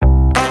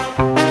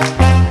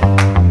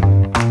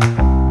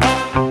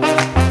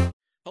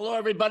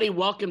everybody.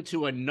 Welcome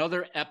to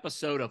another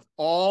episode of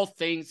All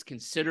Things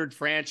Considered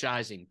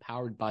Franchising,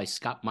 powered by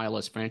Scott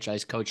Milas,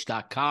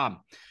 franchisecoach.com.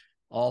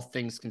 All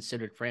Things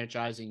Considered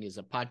Franchising is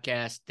a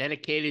podcast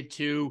dedicated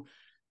to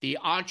the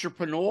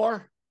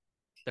entrepreneur,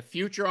 the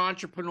future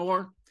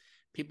entrepreneur,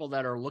 people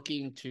that are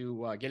looking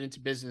to get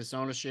into business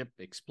ownership,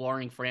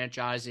 exploring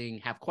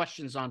franchising, have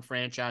questions on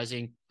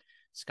franchising.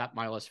 Scott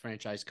Milas,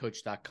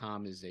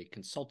 franchisecoach.com is a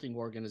consulting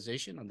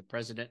organization. I'm the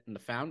president and the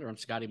founder. I'm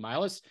Scotty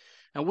Milas,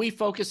 and we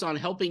focus on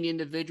helping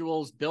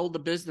individuals build the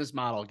business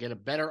model, get a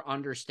better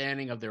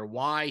understanding of their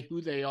why, who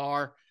they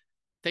are,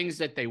 things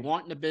that they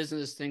want in the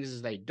business, things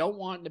that they don't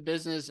want in the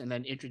business, and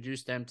then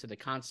introduce them to the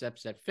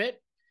concepts that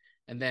fit,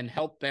 and then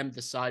help them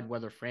decide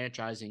whether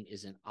franchising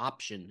is an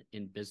option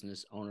in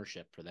business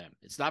ownership for them.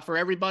 It's not for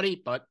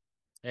everybody, but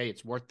hey,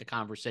 it's worth the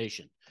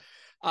conversation.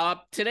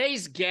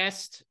 Today's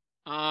guest,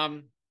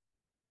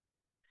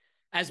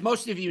 as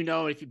most of you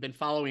know, if you've been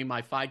following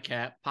my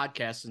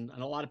podcast, and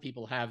a lot of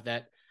people have,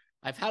 that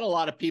I've had a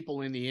lot of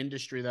people in the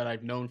industry that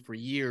I've known for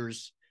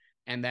years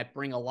and that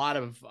bring a lot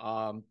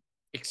of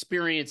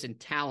experience and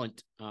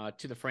talent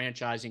to the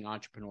franchising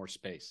entrepreneur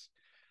space.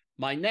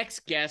 My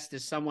next guest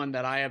is someone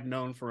that I have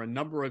known for a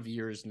number of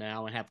years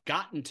now and have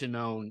gotten to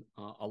know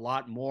a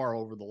lot more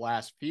over the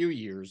last few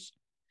years.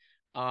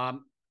 I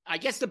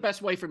guess the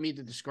best way for me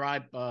to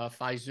describe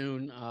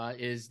Faizun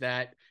is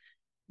that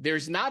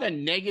there's not a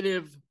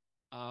negative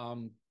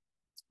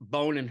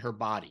bone in her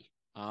body.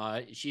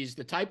 She's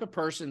the type of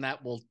person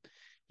that will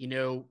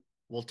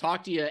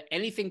talk to you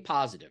anything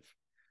positive.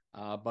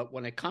 But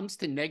when it comes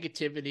to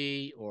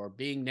negativity or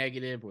being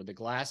negative or the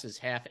glass is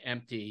half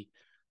empty,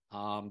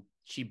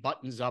 she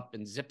buttons up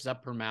and zips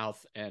up her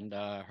mouth. And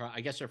I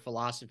guess her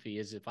philosophy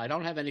is, if I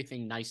don't have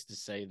anything nice to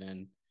say,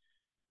 then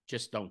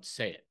just don't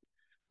say it.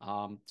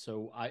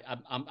 So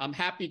I'm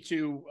happy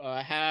to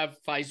have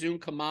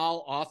Faizun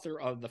Kamal, author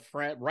of The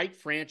Right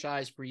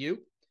Franchise for You.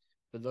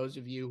 For those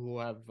of you who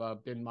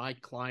have been my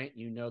client,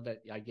 you know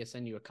that I get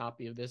send you a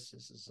copy of this.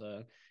 This is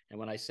and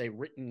when I say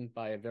written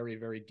by a very,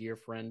 very dear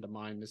friend of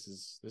mine, this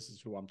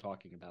is who I'm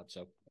talking about.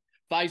 So,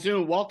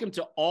 Faizun, welcome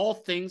to All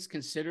Things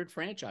Considered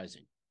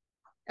Franchising.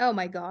 Oh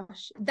my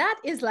gosh, that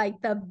is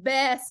like the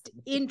best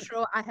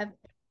intro I have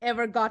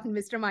ever gotten,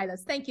 Mr.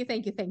 Milas. Thank you,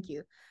 thank you, thank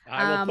you.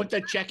 I will put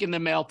the check in the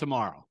mail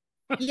tomorrow.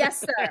 Yes,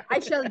 sir. I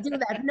shall do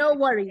that. No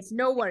worries.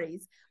 No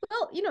worries.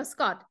 Well,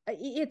 Scott,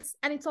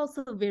 it's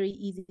also very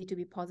easy to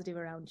be positive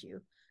around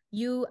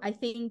you. I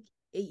think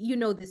you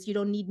know this. You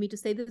don't need me to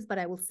say this, but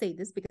I will say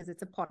this because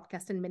it's a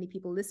podcast and many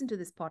people listen to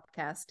this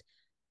podcast.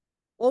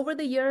 Over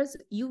the years,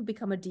 you've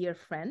become a dear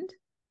friend,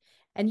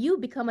 and you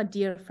become a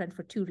dear friend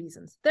for two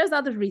reasons. There's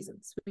other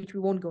reasons, which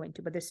we won't go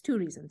into, but there's two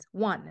reasons.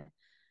 One,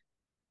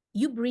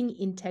 you bring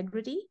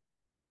integrity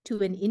to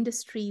an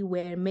industry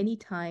where many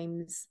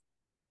times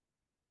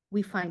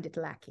we find it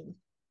lacking.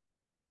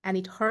 And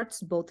it hurts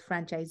both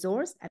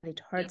franchisors and it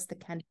hurts the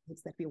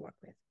candidates that we work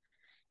with.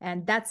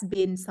 And that's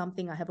been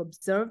something I have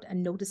observed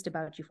and noticed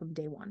about you from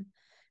day one.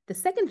 The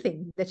second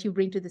thing that you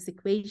bring to this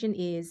equation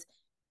is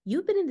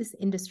you've been in this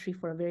industry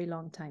for a very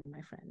long time,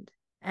 my friend,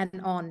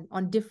 and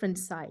on different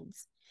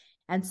sides.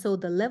 And so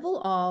the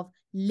level of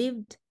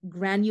lived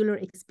granular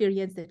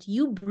experience that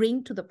you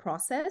bring to the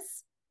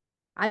process,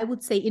 I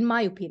would say, in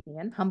my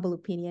opinion, humble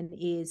opinion,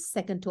 is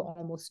second to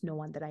almost no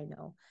one that I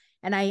know.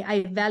 And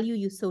I value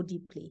you so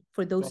deeply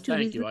for those two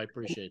reasons. Thank you. I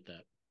appreciate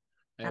that.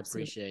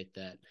 Appreciate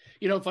that.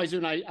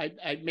 Faizun,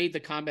 I made the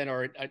comment,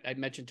 or I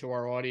mentioned to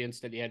our audience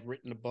that you had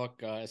written a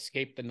book,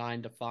 Escape the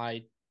 9 to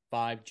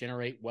 5,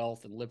 Generate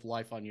Wealth and Live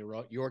Life on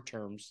your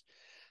terms.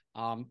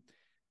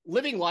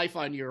 Living life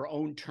on your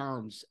own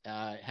terms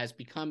has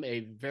become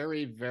a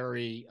very,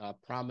 very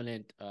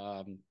prominent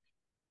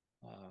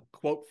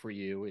quote for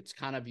you. It's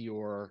kind of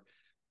your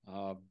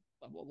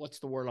what's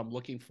the word I'm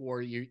looking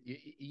for?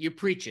 You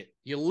preach it,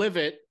 you live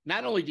it.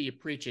 Not only do you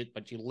preach it,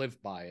 but you live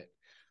by it.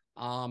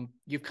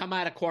 You've come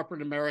out of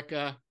corporate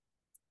America,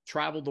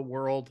 traveled the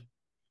world,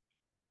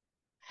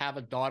 have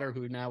a daughter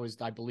who now is,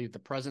 I believe, the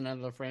president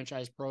of the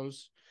Franchise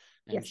Pros,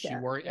 and yes,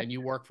 and you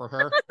work for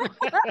her.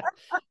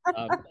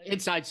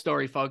 Inside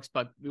story, folks,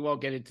 but we won't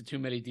get into too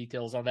many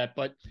details on that.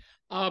 But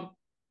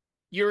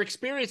your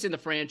experience in the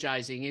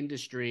franchising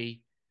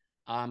industry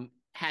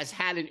has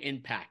had an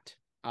impact.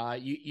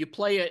 You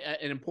play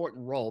an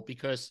important role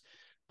because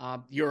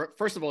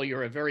first of all,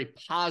 you're a very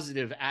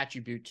positive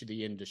attribute to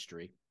the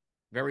industry,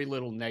 very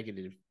little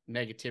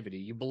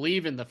negativity. You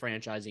believe in the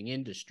franchising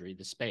industry,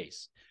 the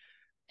space.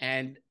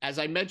 And as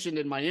I mentioned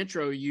in my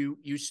intro,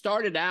 you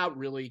started out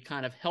really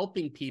kind of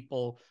helping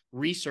people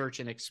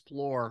research and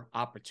explore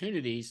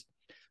opportunities,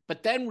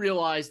 but then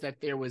realized that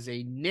there was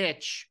a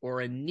niche or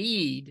a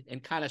need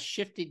and kind of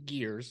shifted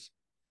gears.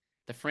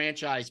 The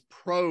franchise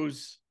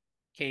pros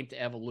came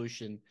to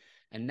evolution.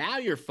 And now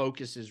your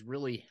focus is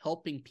really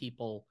helping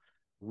people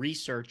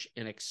research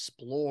and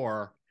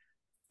explore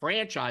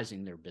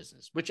franchising their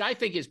business, which I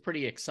think is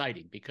pretty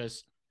exciting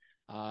because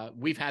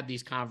we've had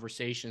these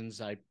conversations.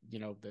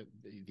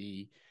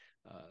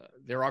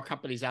 There are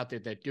companies out there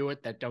that do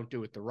it, that don't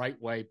do it the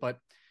right way. But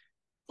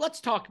let's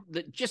talk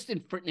just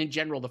in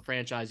general, the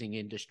franchising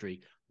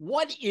industry.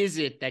 What is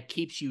it that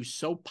keeps you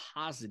so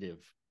positive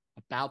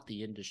about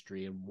the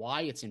industry, and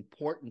why it's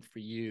important for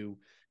you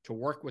to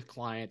work with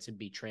clients and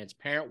be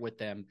transparent with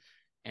them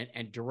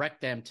and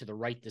direct them to the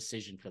right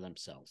decision for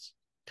themselves?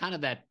 Kind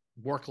of that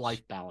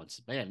work-life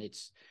balance, man.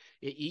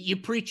 You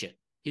preach it.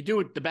 You do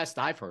it the best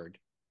I've heard.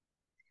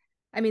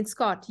 I mean,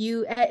 Scott,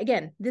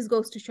 again, this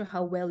goes to show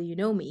how well you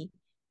know me.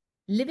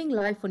 Living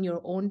life on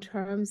your own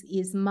terms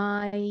is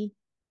my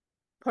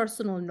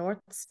personal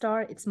North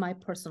Star. It's my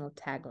personal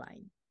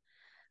tagline.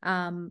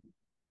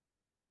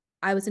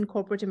 I was in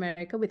corporate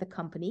America with a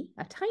company,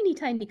 a tiny,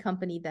 tiny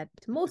company that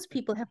most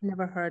people have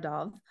never heard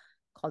of,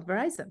 called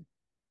Verizon.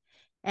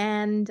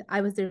 And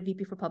I was their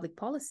VP for public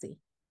policy.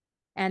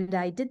 And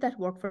I did that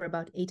work for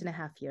about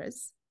 8.5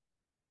 years.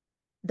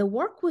 The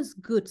work was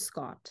good,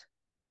 Scott,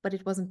 but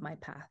it wasn't my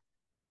path.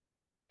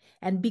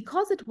 And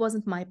because it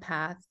wasn't my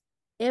path,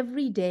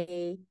 every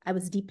day I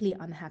was deeply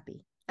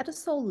unhappy at a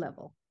soul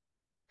level.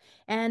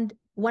 And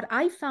what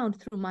I found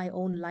through my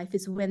own life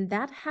is when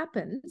that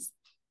happens,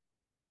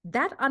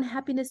 that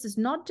unhappiness is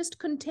not just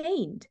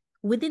contained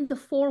within the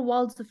four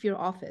walls of your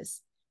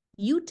office.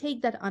 You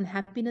take that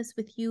unhappiness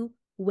with you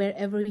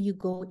wherever you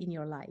go in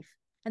your life.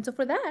 And so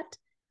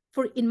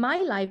in my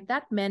life,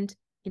 that meant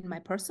in my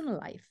personal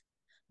life,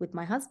 with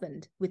my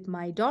husband, with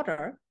my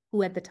daughter,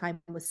 who at the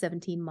time was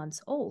 17 months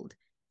old.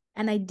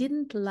 And I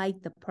didn't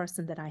like the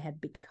person that I had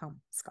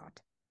become,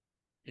 Scott.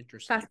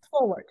 Interesting. Fast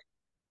forward.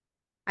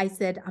 I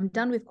said, I'm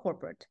done with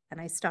corporate, and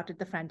I started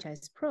the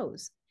Franchise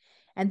Pros.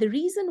 And the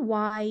reason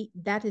why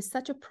that is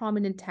such a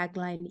prominent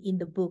tagline in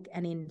the book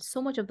and in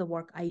so much of the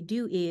work I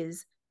do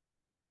is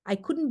I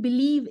couldn't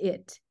believe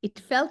it. It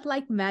felt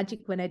like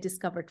magic when I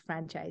discovered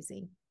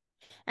franchising.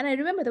 And I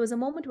remember there was a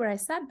moment where I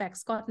sat back,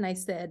 Scott, and I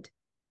said,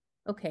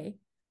 okay,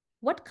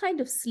 what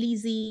kind of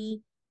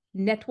sleazy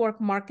network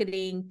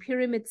marketing,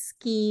 pyramid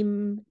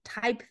scheme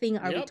type thing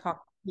are we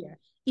talking here?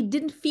 It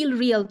didn't feel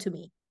real to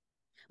me.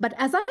 But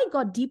as I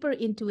got deeper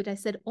into it, I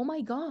said, oh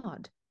my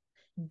God,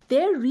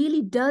 there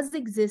really does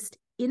exist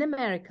in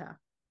America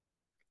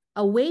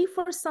a way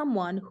for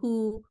someone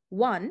who,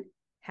 one,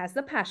 has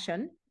the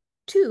passion,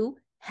 two,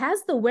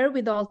 has the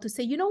wherewithal to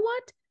say, you know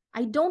what?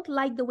 I don't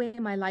like the way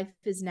my life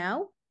is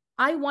now.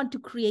 I want to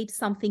create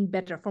something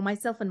better for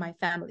myself and my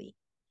family.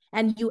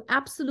 And you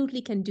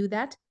absolutely can do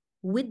that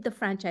with the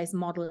franchise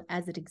model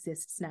as it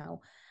exists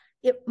now.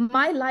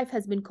 My life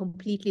has been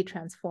completely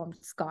transformed,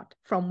 Scott,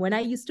 from when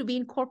I used to be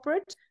in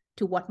corporate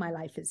to what my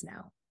life is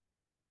now.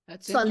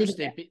 That's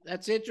interesting.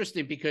 That's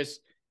interesting because,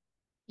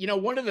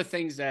 one of the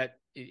things that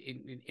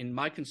in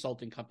my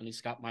consulting company,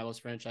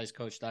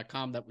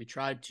 ScottMilasFranchiseCoach.com, that we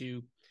tried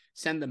to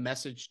send the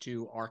message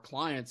to our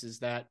clients is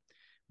that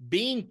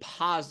being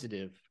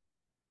positive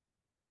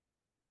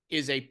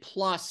is a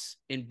plus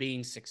in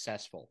being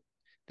successful.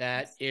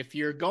 That if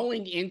you're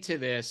going into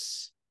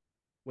this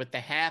with the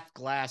half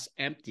glass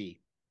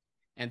empty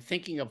and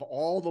thinking of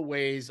all the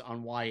ways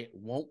on why it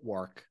won't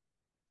work,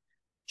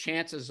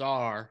 chances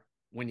are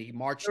when you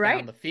march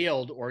down the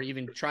field or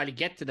even try to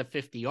get to the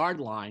 50-yard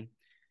line,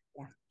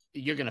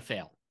 you're going to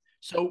fail.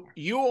 So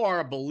you are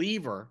a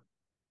believer,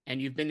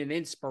 and you've been an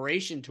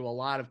inspiration to a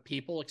lot of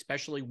people,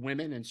 especially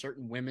women and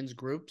certain women's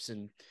groups,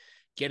 and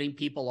getting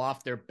people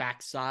off their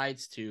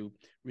backsides to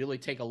really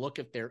take a look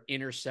at their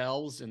inner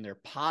selves and their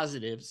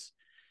positives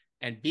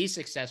and be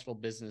successful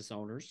business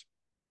owners,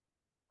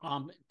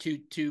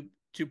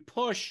 to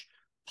push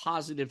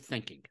positive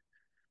thinking.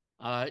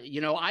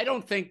 I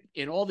don't think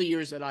in all the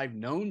years that I've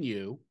known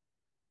you,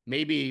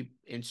 maybe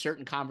in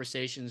certain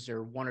conversations there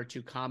are one or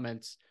two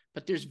comments,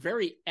 but there's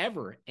very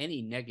ever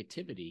any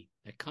negativity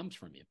that comes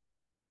from you.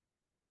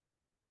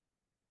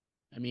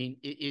 I mean,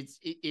 it's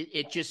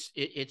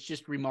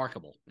just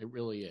remarkable. It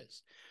really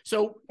is.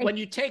 So when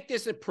you take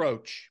this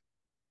approach,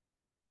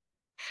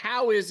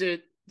 how is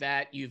it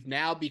that you've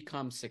now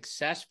become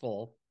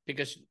successful?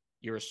 Because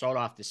you're a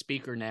sought-after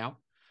speaker now.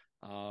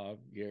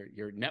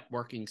 Your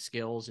networking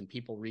skills and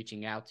people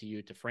reaching out to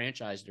you to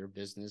franchise their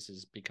business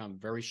has become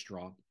very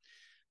strong.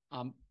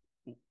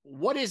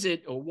 What is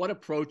it, or what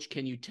approach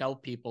can you tell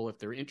people if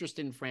they're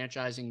interested in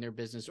franchising their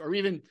business, or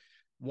even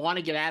want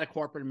to get out of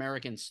corporate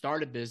America and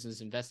start a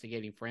business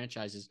investigating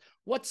franchises?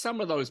 What's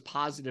some of those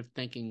positive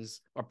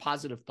thinkings or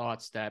positive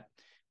thoughts that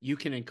you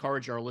can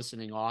encourage our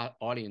listening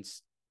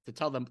audience to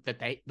tell them that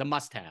the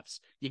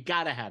must-haves? You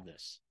got to have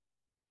this.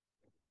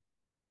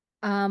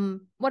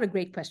 What a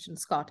great question,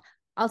 Scott.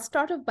 I'll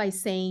start off by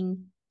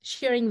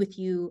sharing with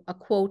you a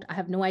quote. I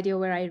have no idea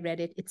where I read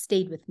it. It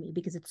stayed with me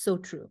because it's so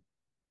true.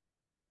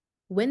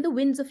 When the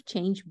winds of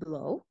change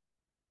blow,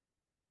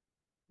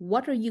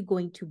 what are you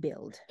going to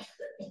build?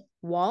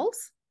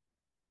 Walls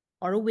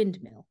or a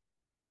windmill?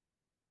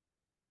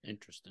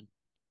 Interesting.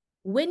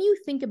 When you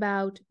think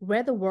about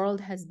where the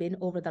world has been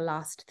over the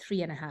last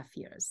 3.5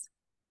 years,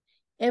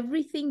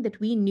 everything that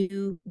we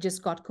knew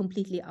just got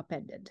completely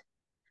upended.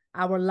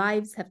 Our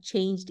lives have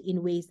changed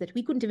in ways that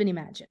we couldn't even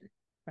imagine,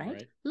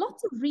 right?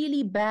 Lots of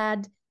really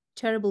bad,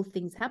 terrible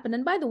things happen.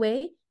 And by the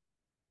way,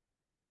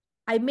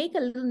 I make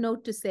a little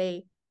note to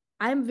say,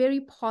 I'm very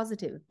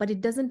positive, but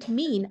it doesn't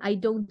mean I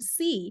don't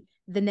see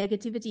the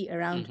negativity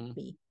around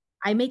me.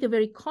 I make a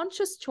very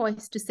conscious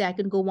choice to say I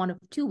can go one of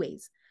two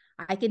ways.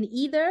 I can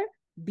either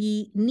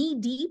be knee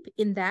deep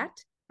in that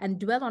and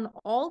dwell on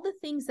all the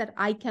things that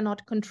I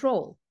cannot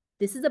control.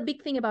 This is a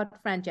big thing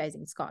about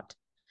franchising, Scott.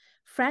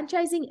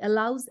 Franchising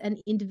allows an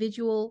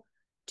individual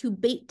to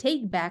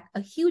take back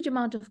a huge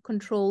amount of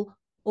control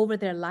over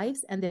their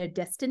lives and their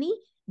destiny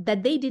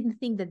that they didn't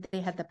think that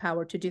they had the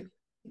power to do.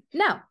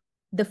 Now,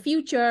 the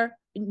future,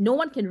 no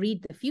one can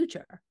read the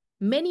future.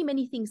 Many,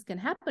 many things can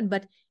happen.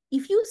 But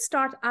if you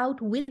start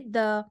out with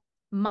the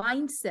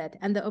mindset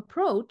and the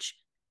approach,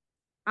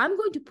 I'm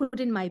going to put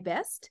in my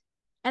best,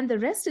 and the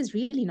rest is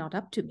really not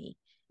up to me.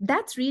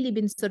 That's really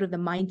been sort of the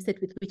mindset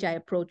with which I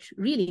approach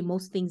really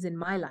most things in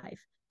my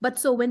life. But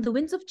so when the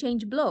winds of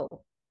change blow,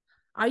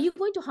 are you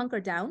going to hunker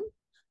down,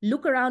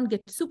 look around,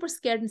 get super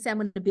scared and say, I'm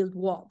going to build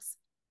walls?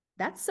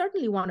 That's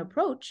certainly one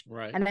approach.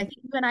 Right. And I think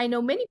even I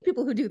know many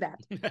people who do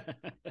that.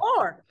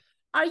 Or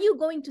are you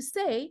going to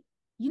say,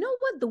 you know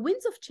what? The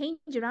winds of change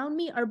around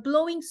me are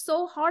blowing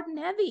so hard and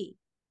heavy.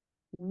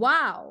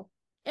 Wow.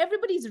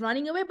 Everybody's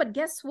running away. But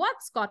guess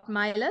what, Scott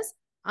Milas?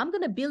 I'm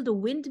going to build a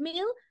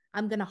windmill.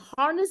 I'm going to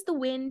harness the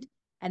wind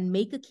and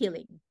make a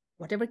killing,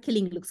 whatever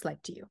killing looks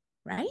like to you.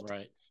 Right?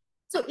 Right.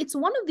 So it's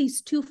one of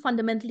these two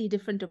fundamentally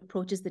different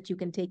approaches that you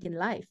can take in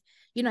life.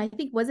 You know, I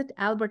think, was it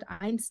Albert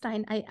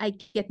Einstein? I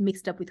get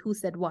mixed up with who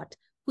said what,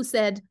 who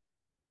said,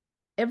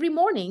 every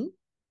morning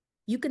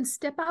you can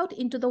step out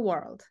into the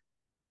world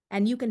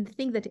and you can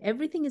think that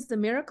everything is a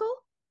miracle,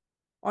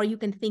 or you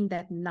can think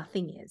that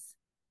nothing is.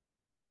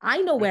 I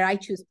know where I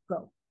choose to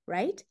go,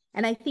 right?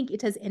 And I think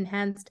it has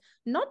enhanced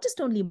not just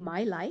only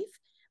my life,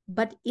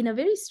 but in a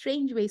very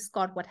strange way,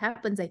 Scott, what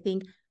happens, I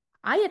think,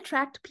 I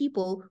attract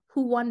people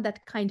who want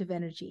that kind of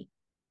energy.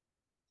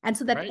 And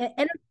so that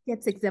energy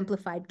gets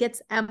exemplified,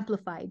 gets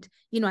amplified.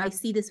 You know, I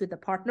see this with the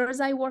partners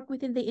I work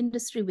with in the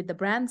industry, with the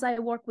brands I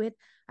work with.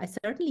 I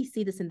certainly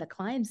see this in the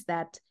clients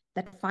that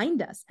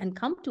find us and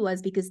come to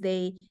us because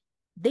they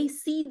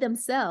see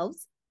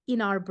themselves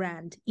in our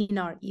brand, in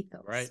our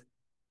ethos. Right.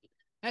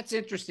 That's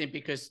interesting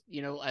because,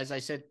 you know, as I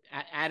said,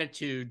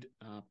 attitude,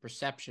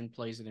 perception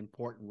plays an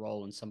important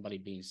role in somebody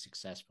being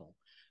successful.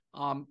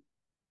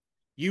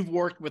 You've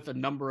worked with a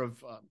number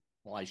of,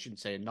 well, I shouldn't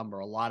say a number,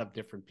 a lot of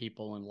different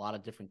people in a lot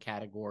of different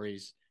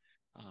categories.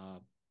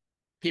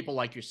 People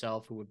like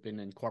yourself who have been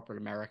in corporate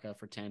America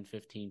for 10,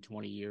 15,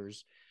 20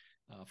 years,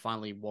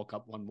 finally woke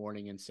up one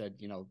morning and said,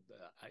 you know,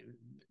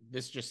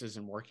 this just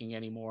isn't working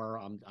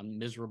anymore. I'm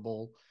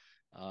miserable.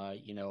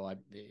 You know,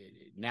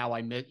 now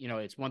I miss, you know,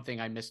 it's one thing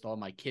I missed all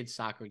my kids'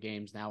 soccer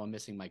games. Now I'm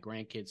missing my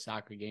grandkids'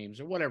 soccer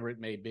games or whatever it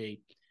may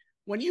be.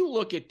 When you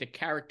look at the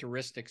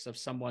characteristics of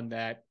someone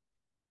that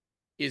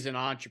is an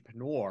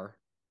entrepreneur,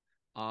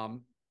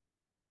 not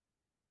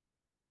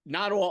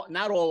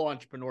all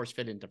entrepreneurs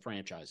fit into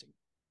franchising.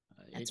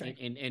 That's right.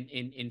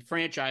 In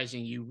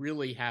franchising, you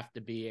really have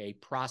to be a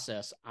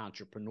process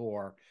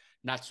entrepreneur,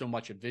 not so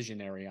much a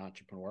visionary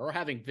entrepreneur. Or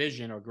having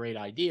vision or great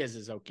ideas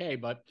is okay,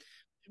 but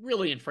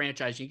really in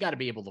franchising, you got to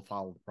be able to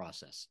follow the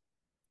process.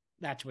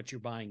 That's what you're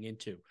buying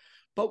into.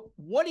 But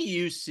what do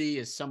you see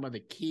as some of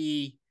the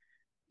key,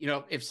 you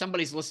know, if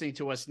somebody's listening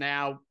to us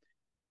now,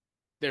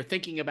 they're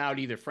thinking about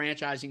either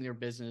franchising their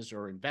business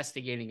or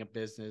investigating a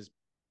business,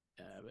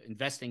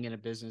 investing in a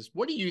business.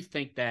 What do you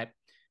think that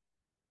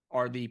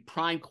are the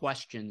prime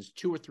questions,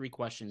 2 or 3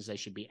 questions they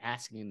should be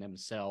asking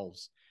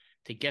themselves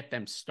to get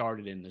them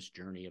started in this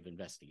journey of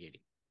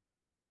investigating?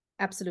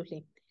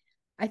 Absolutely.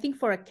 I think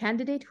for a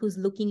candidate who's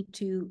looking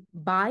to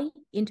buy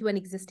into an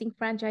existing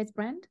franchise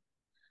brand,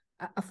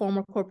 a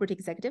former corporate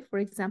executive, for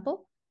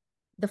example,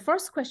 the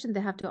first question they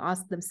have to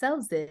ask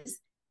themselves is,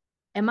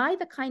 am I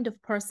the kind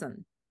of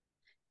person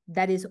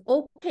that is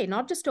okay,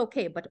 not just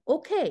okay, but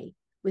okay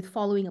with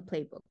following a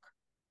playbook?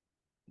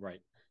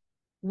 Right.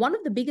 One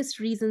of the biggest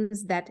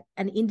reasons that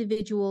an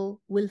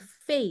individual will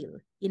fail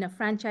in a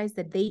franchise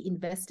that they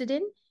invested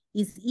in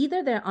is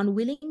either their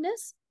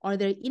unwillingness or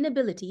their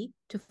inability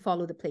to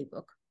follow the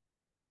playbook.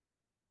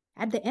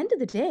 At the end of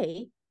the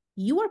day,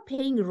 you are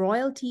paying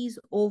royalties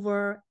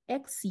over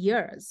X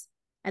years.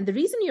 And the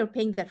reason you're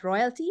paying that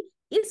royalty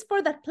is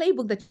for that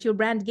playbook that your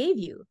brand gave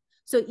you.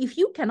 So if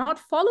you cannot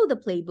follow the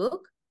playbook,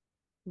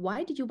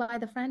 why did you buy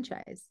the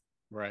franchise?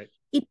 Right.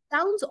 It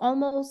sounds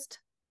almost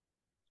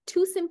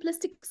too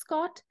simplistic,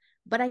 Scott,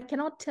 but I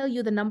cannot tell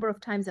you the number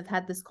of times I've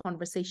had this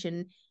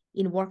conversation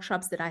in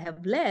workshops that I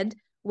have led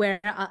where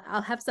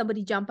I'll have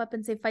somebody jump up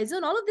and say,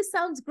 Faizun, all of this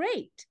sounds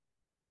great.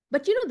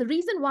 But you know, the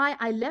reason why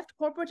I left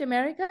corporate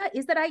America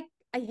is that I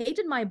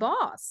hated my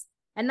boss.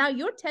 And now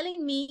you're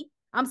telling me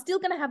I'm still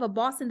going to have a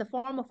boss in the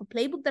form of a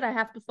playbook that I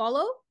have to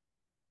follow?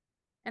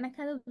 And I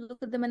kind of look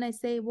at them and I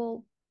say,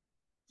 well,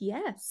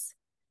 yes,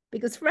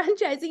 because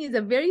franchising is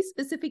a very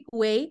specific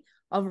way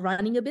of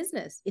running a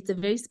business. It's a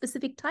very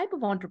specific type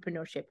of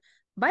entrepreneurship.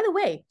 By the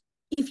way,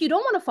 if you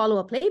don't want to follow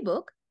a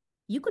playbook,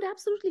 you could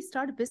absolutely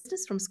start a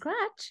business from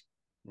scratch.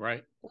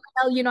 Right.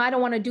 Well, I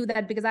don't want to do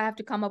that because I have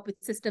to come up with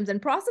systems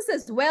and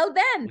processes. Well,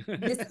 then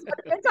this is what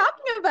we're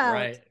talking about.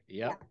 Right.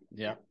 Yep.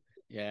 Yep.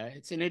 Yeah.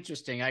 It's an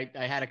interesting. I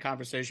had a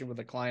conversation with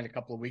a client a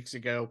couple of weeks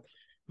ago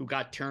who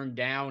got turned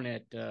down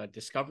at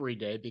Discovery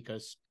Day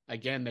because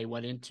again they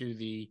went into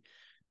the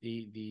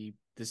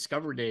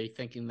Discovery Day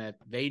thinking that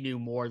they knew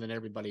more than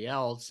everybody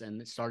else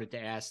and started to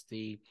ask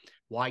the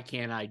why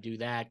can't I do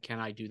that? Can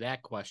I do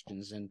that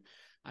questions? And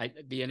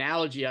the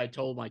analogy I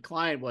told my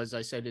client was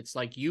I said it's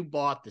like you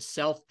bought the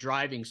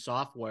self-driving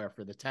software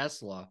for the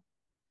Tesla.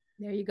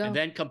 There you go. And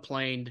then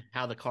complained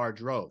how the car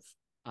drove.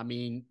 I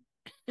mean,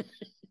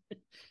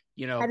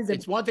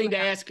 it's one thing to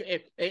ask.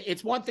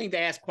 It's one thing to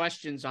ask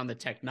questions on the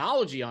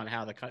technology on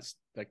how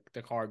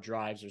the car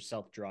drives or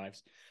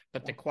self-drives,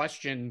 but the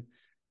question,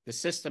 the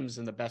systems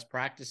and the best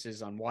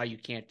practices on why you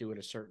can't do it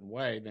a certain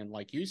way, then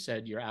like you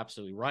said, you're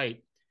absolutely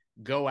right.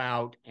 Go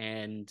out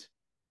and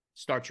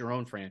start your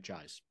own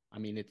franchise. I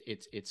mean,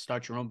 it's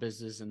start your own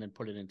business and then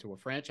put it into a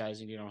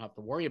franchise, and you don't have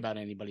to worry about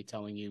anybody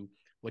telling you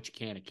what you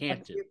can and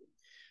can't do.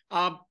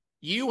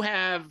 You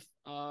have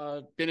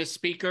been a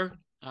speaker.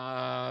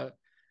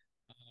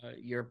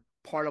 You're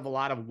part of a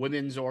lot of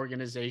women's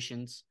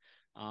organizations.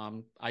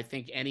 I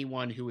think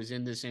anyone who is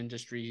in this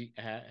industry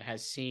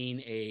has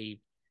seen a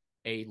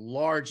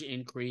large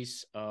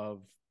increase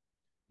of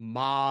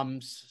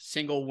moms,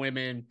 single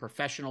women,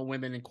 professional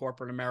women in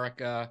corporate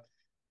America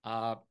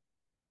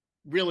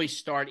really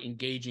start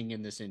engaging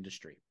in this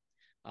industry,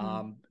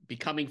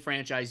 becoming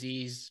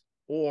franchisees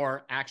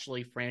or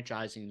actually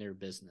franchising their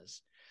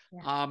business.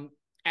 Yeah.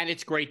 And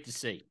it's great to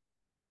see.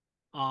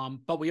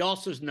 But we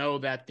also know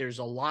that there's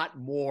a lot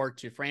more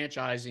to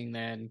franchising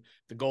than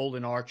the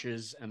golden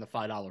arches and the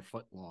 $5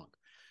 foot long.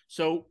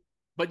 So,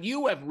 but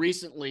you have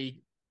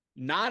recently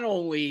not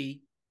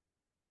only,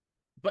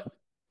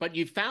 but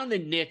you found a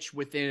niche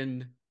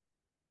within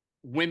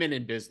women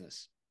in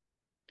business.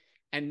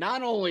 And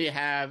not only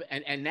have,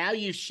 and now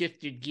you've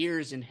shifted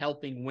gears in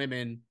helping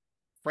women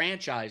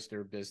franchise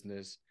their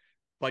business,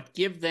 but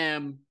give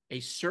them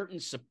a certain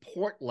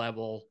support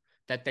level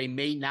that they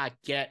may not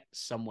get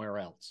somewhere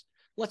else.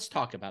 Let's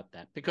talk about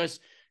that,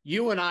 because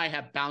you and I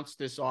have bounced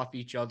this off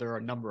each other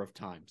a number of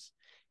times.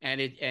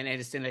 And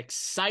it's an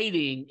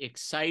exciting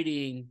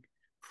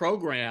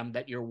program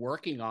that you're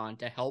working on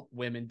to help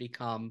women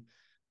become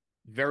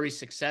very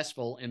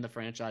successful in the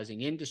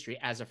franchising industry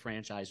as a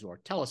franchisor.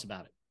 Tell us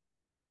about it.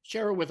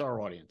 Share it with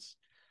our audience.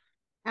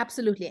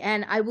 Absolutely.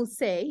 And I will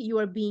say you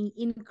are being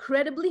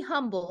incredibly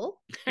humble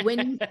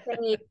when you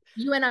say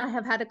you and I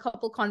have had a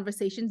couple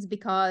conversations,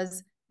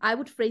 because I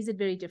would phrase it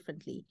very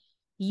differently.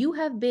 You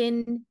have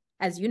been,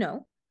 as you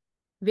know,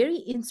 very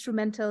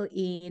instrumental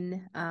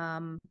in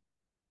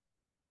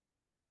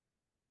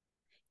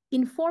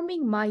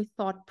informing my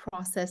thought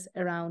process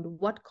around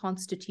what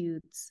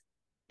constitutes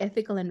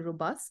ethical and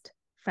robust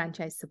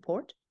franchise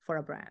support for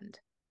a brand.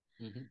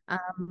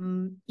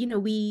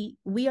 Mm-hmm.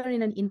 We are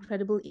in an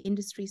incredible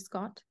industry,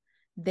 Scott.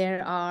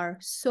 There are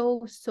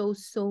so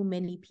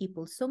many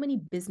people, so many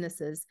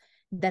businesses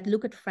that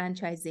look at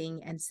franchising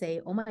and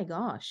say, oh my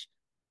gosh,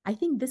 I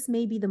think this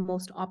may be the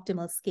most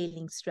optimal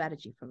scaling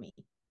strategy for me.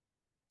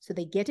 So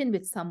they get in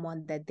with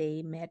someone that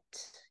they met,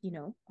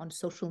 on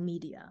social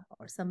media,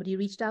 or somebody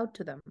reached out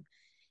to them.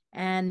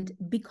 And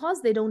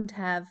because they don't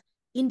have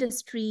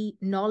industry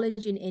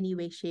knowledge in any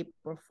way, shape,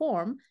 or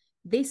form,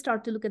 they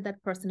start to look at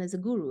that person as a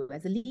guru,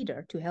 as a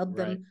leader, to help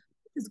them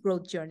with this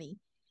growth journey.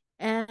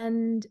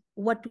 And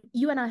what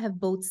you and I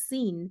have both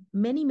seen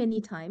many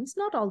times,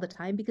 not all the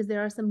time, because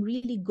there are some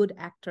really good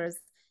actors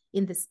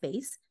in this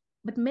space,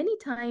 but many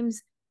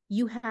times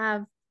you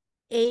have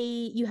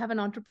an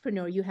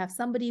entrepreneur, you have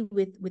somebody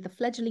with a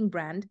fledgling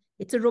brand.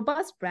 It's a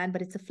robust brand,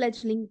 but it's a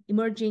fledgling,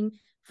 emerging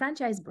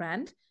franchise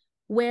brand,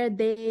 where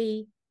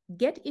they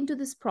get into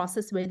this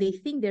process where they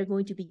think they're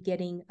going to be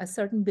getting a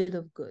certain bill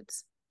of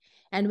goods.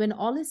 And when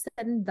all is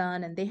said and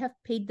done, and they have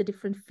paid the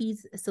different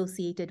fees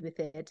associated with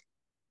it,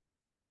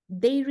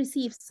 they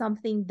receive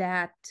something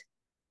that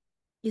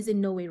is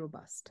in no way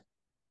robust.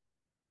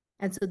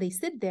 And so they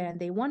sit there and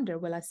they wonder,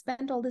 well, I've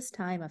spent all this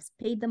time, I've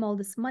paid them all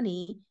this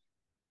money,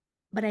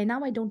 but I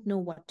don't know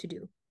what to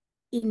do.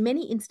 In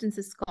many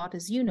instances, Scott,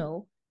 as you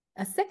know,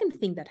 a second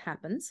thing that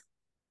happens,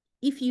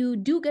 if you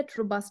do get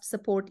robust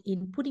support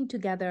in putting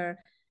together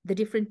the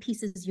different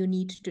pieces you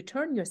need to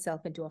turn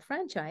yourself into a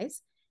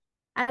franchise,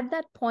 at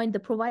that point, the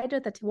provider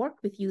that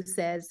worked with you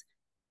says,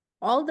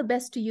 all the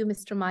best to you,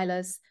 Mr.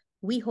 Milas.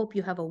 We hope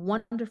you have a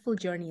wonderful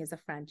journey as a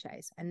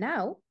franchise. And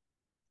now,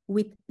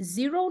 with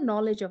zero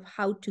knowledge of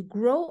how to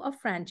grow a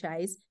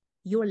franchise,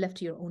 you're left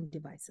to your own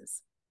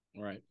devices.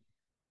 Right.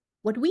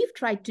 What we've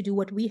tried to do,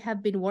 what we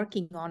have been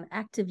working on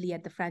actively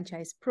at the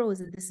Franchise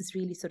Pros, and this is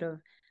really sort of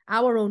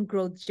our own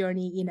growth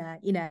journey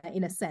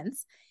in a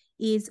sense,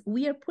 is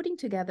we are putting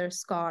together,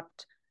 Scott,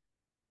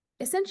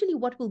 essentially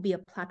what will be a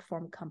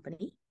platform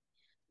company.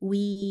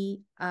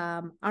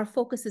 Our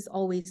focus is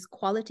always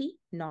quality,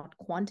 not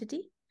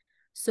quantity.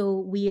 So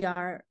we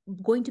are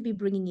going to be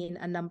bringing in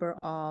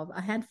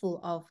a handful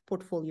of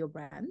portfolio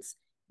brands.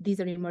 These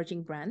are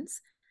emerging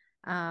brands.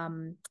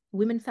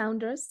 women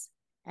founders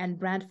and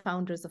brand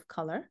founders of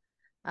color,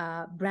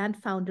 brand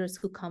founders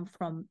who come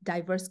from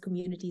diverse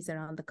communities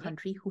around the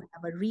country who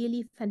have a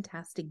really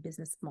fantastic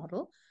business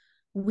model.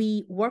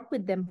 We work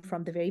with them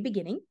from the very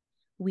beginning.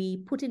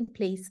 We put in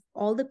place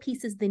all the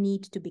pieces they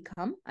need to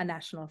become a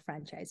national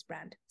franchise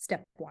brand,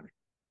 step one.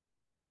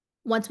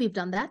 Once we've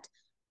done that,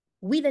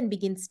 we then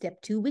begin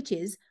step two, which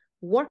is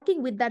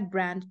working with that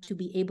brand to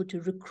be able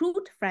to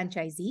recruit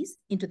franchisees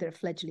into their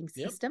fledgling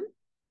system.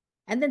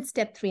 And then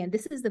step three, and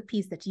this is the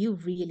piece that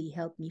you've really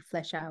helped me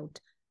flesh out,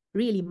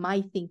 really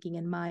my thinking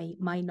and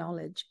my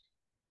knowledge.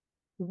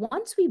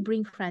 Once we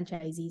bring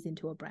franchisees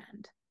into a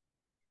brand,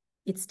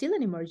 it's still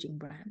an emerging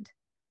brand.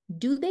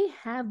 Do they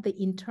have the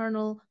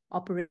internal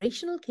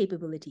operational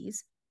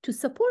capabilities to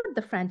support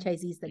the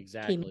franchisees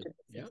that came into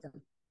the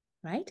system,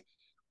 right?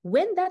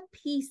 When that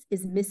piece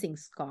is missing,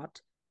 Scott,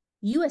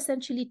 you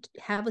essentially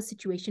have a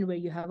situation where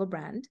you have a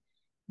brand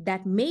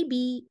that may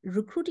be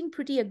recruiting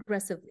pretty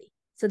aggressively.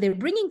 So they're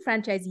bringing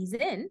franchisees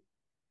in,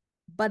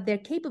 but their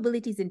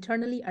capabilities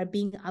internally are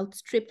being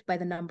outstripped by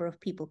the number of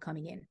people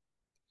coming in.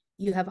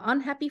 You have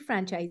unhappy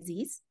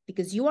franchisees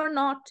because you are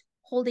not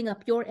holding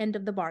up your end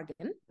of the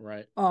bargain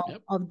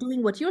of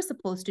doing what you're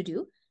supposed to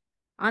do.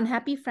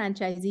 Unhappy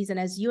franchisees. And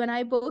as you and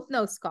I both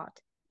know, Scott,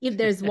 if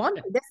there's one,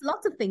 there's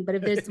lots of things, but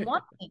if there's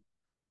one thing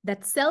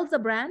that sells a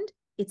brand,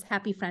 it's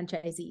happy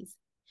franchisees.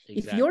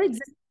 If your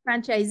existing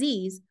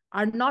franchisees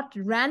are not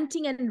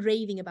ranting and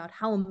raving about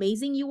how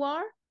amazing you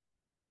are,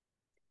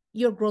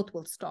 your growth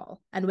will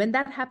stall. And when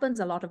that happens,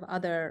 a lot of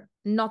other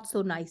not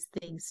so nice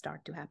things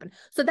start to happen.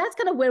 So that's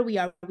kind of where we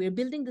are. We're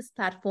building this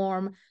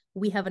platform.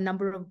 We have a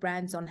number of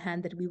brands on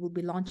hand that we will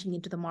be launching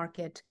into the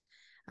market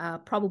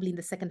probably in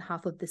the second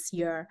half of this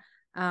year.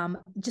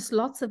 Just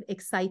lots of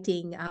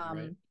exciting,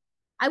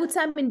 I would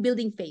say I'm in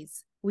building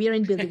phase. We are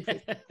in building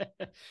phase.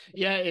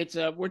 Yeah, it's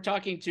we're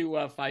talking to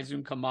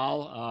Faizun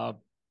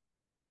Kamal,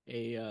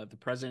 the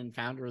president and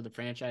founder of the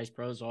Franchise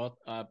Pros,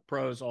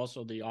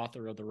 also the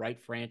author of The Right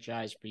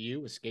Franchise for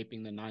You,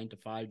 Escaping the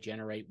 9-to-5,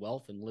 Generate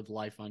Wealth, and Live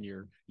Life on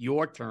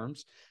your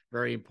terms.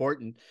 Very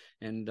important.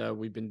 And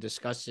we've been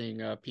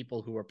discussing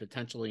people who are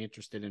potentially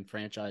interested in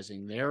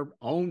franchising their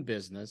own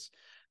business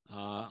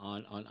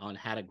on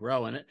how to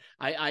grow. And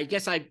I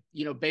guess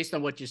based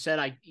on what you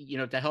said,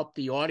 to help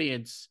the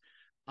audience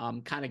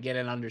kind of get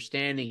an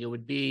understanding, it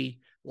would be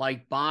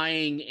like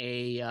buying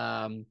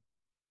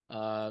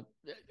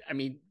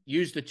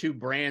use the two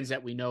brands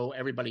that we know,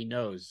 everybody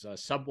knows,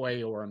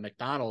 Subway or a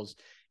McDonald's.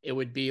 It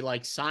would be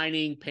like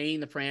paying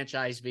the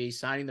franchise fee,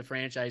 signing the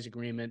franchise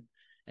agreement,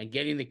 and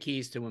getting the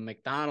keys to a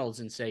McDonald's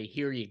and say,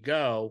 here you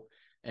go,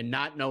 and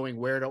not knowing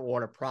where to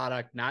order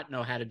product, not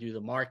know how to do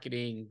the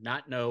marketing,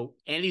 not know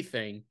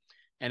anything,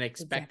 and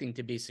expecting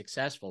to be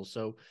successful.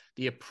 So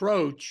the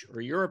approach,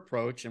 or your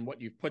approach, and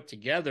what you've put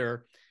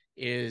together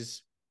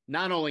is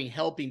not only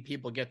helping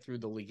people get through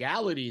the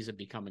legalities of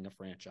becoming a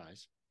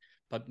franchise,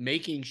 but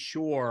making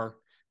sure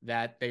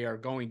that they are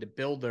going to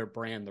build their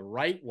brand the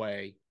right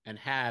way and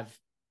have,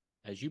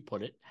 as you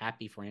put it,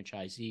 happy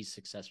franchisees,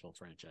 successful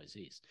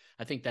franchisees.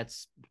 I think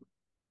that's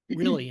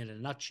really in a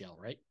nutshell,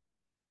 right?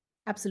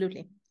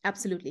 Absolutely.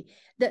 Absolutely.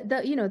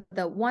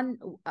 The one,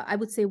 I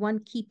would say one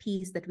key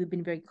piece that we've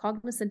been very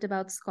cognizant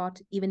about, Scott,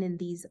 even in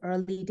these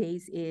early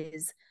days,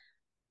 is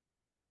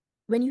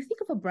when you think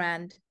of a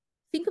brand,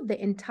 think of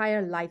the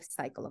entire life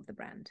cycle of the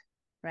brand,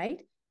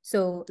 right?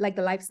 So like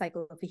the life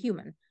cycle of a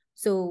human.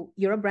 So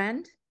you're a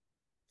brand.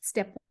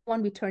 Step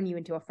one, we turn you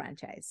into a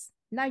franchise.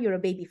 Now you're a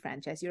baby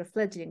franchise. You're a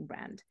fledgling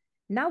brand.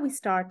 Now we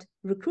start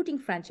recruiting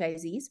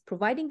franchisees,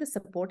 providing the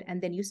support, and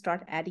then you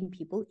start adding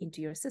people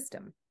into your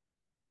system.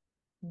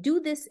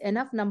 Do this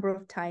enough number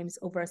of times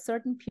over a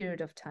certain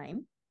period of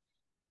time.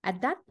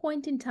 At that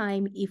point in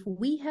time, if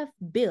we have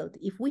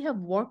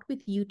worked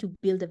with you to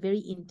build a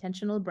very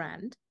intentional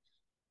brand,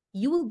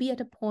 you will be at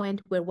a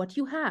point where what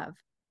you have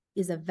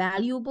is a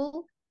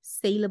valuable,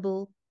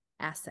 saleable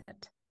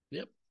asset.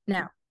 Yep.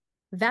 Now,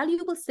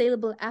 valuable,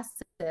 saleable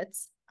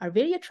assets are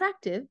very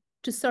attractive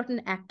to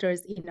certain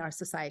actors in our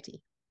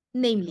society,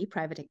 namely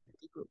private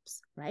equity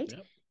groups, right?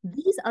 Yep.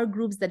 These are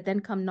groups that then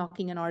come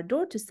knocking on our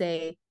door to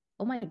say,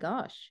 oh my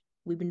gosh,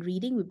 we've been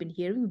reading, we've been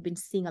hearing, we've been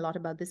seeing a lot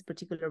about this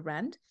particular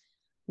brand.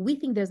 We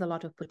think there's a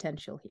lot of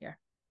potential here.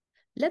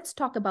 Let's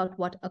talk about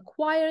what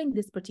acquiring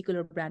this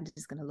particular brand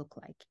is going to look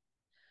like.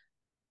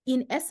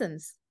 In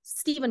essence,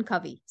 Stephen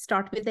Covey,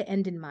 start with the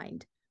end in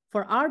mind.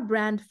 For our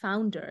brand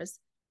founders,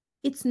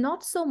 it's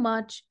not so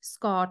much,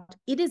 Scott,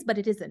 it is, but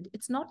it isn't.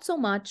 It's not so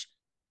much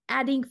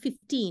adding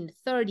 15,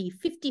 30,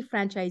 50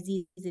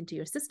 franchisees into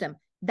your system.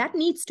 That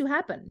needs to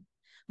happen.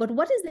 But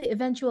what is the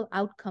eventual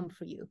outcome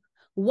for you?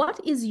 What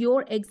is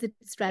your exit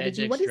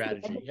strategy? What is the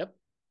exit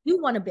you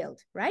want to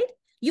build, right?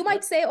 You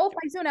might say, oh,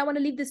 Faizun, I want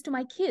to leave this to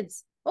my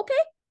kids. Okay,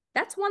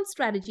 that's one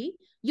strategy.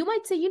 You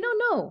might say,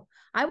 no,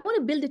 I want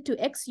to build it to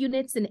X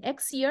units in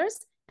X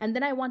years, and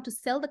then I want to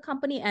sell the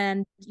company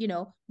and,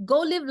 go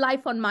live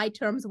life on my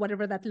terms,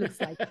 whatever that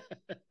looks like.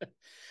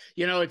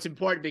 It's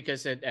important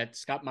because at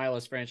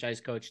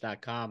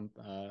scottmilasfranchisecoach.com,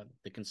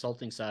 the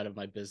consulting side of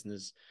my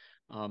business,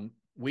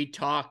 we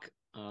talk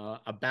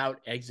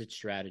about exit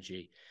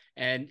strategy.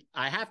 And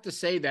I have to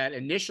say that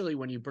initially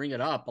when you bring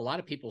it up, a lot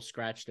of people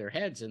scratch their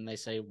heads and they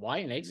say, why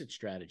an exit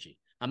strategy?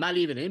 I'm not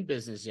even in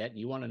business yet, and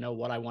you want to know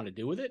what I want to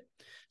do with it?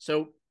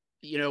 So,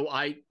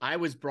 I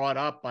was brought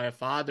up by a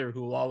father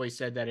who always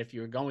said that if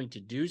you're going to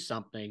do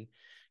something,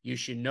 you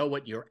should know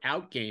what your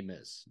out game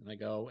is. And I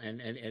go,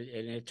 and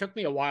it took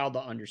me a while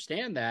to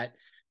understand that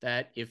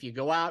if you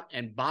go out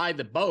and buy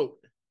the boat,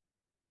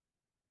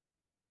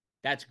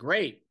 that's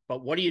great.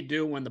 But what do you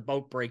do when the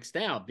boat breaks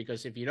down?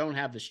 Because if you don't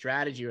have the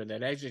strategy or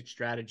that exit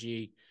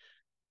strategy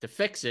to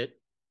fix it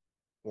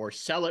or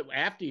sell it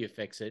after you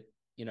fix it,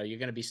 you're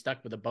going to be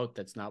stuck with a boat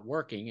that's not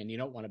working, and you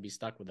don't want to be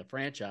stuck with a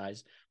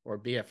franchise or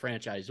be a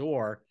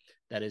franchisor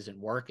that isn't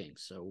working.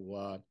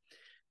 So,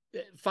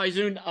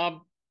 Faizun,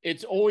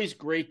 it's always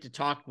great to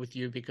talk with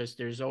you because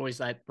there's always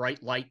that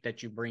bright light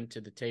that you bring to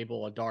the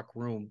table, a dark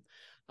room.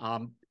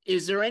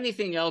 Is there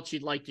anything else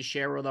you'd like to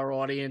share with our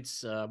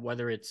audience,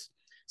 whether it's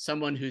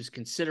someone who's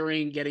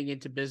considering getting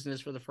into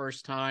business for the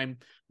first time?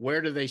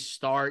 Where do they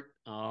start?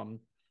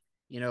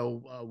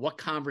 What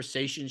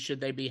conversations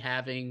should they be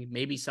having?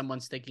 Maybe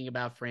someone's thinking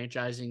about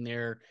franchising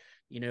their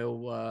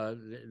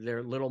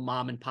little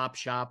mom and pop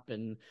shop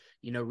and,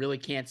 really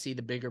can't see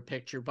the bigger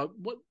picture. But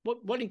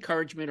what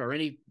encouragement or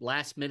any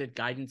last minute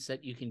guidance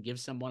that you can give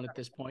someone at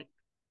this point?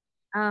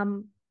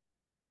 3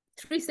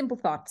 simple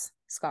thoughts,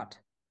 Scott.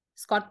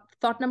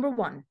 Thought number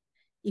 1,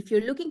 if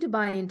you're looking to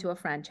buy into a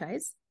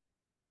franchise,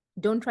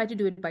 don't try to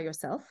do it by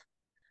yourself.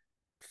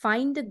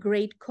 Find a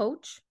great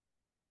coach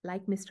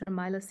like Mr.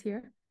 Milas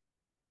here.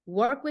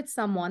 Work with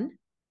someone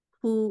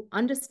who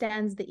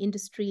understands the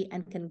industry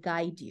and can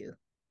guide you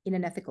in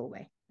an ethical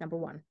way. Number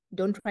 1,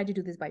 don't try to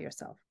do this by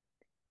yourself.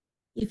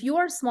 If you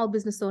are a small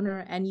business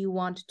owner and you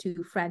want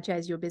to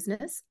franchise your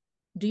business,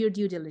 do your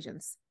due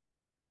diligence.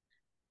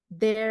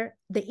 The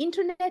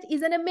internet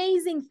is an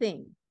amazing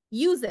thing.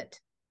 Use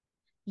it.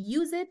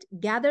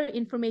 Gather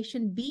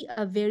information, be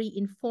a very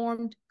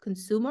informed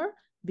consumer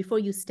before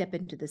you step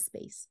into this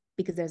space,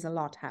 because there's a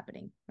lot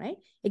happening, right?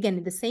 Again,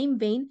 in the same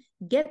vein,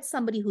 get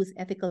somebody who's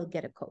ethical,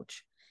 get a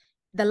coach.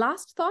 The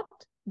last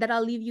thought that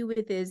I'll leave you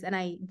with is, and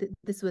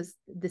this is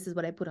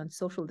what I put on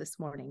social this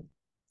morning.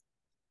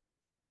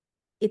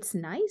 It's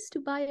nice to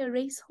buy a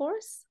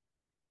racehorse,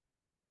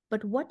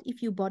 but what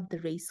if you bought the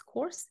race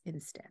course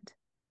instead?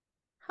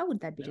 How would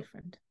that be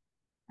different?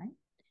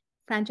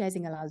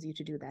 Franchising allows you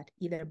to do that,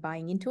 either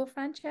buying into a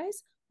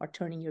franchise or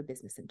turning your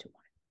business into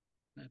one.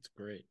 That's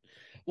great.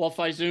 Well,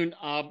 Faizun,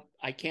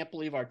 I can't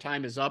believe our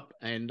time is up.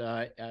 And,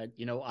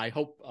 I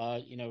hope,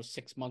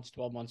 6 months,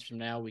 12 months from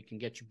now, we can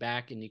get you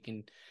back and you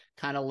can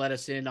kind of let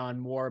us in on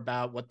more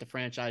about what the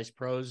Franchise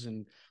Pros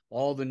and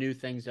all the new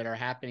things that are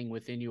happening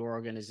within your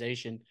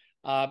organization.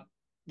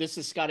 This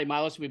is Scotty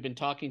Milas. We've been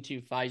talking to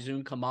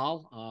Faizun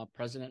Kamal,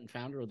 president and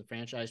founder of the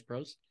Franchise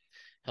Pros,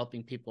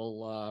 helping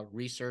people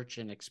research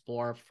and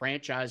explore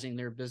franchising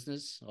their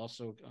business.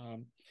 Also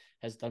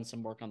has done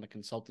some work on the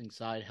consulting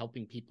side,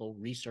 helping people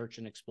research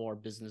and explore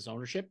business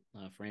ownership,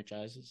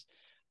 franchises.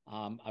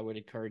 I would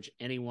encourage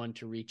anyone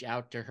to reach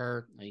out to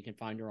her. You can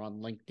find her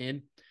on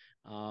LinkedIn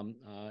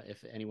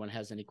if anyone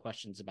has any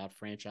questions about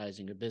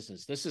franchising a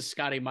business. This is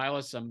Scotty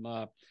Milas.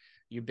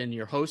 You've been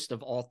your host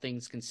of All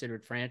Things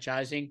Considered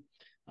Franchising.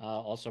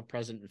 Also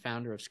president and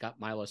founder of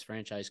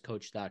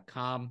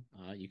ScottMilasFranchiseCoach.com.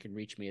 You can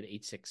reach me at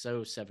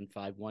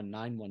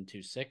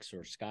 860-751-9126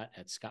 or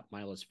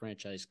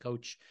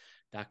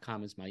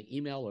Scott@ScottMilasFranchiseCoach.com is my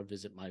email, or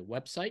visit my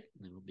website.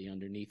 It will be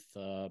underneath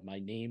my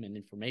name and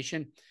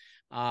information.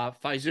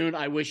 Faizun,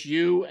 I wish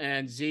you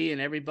and Z and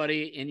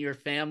everybody in your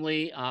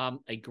family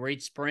a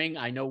great spring.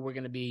 I know we're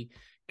going to be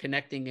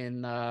connecting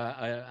in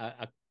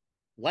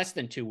less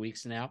than 2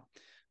 weeks now.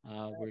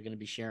 We're going to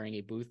be sharing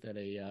a booth at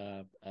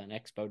an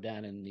expo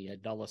down in the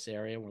Dulles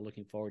area. We're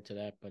looking forward to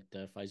that. But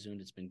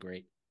Faizun, it's been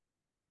great.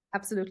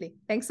 Absolutely.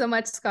 Thanks so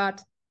much,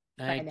 Scott.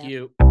 Thank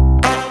you.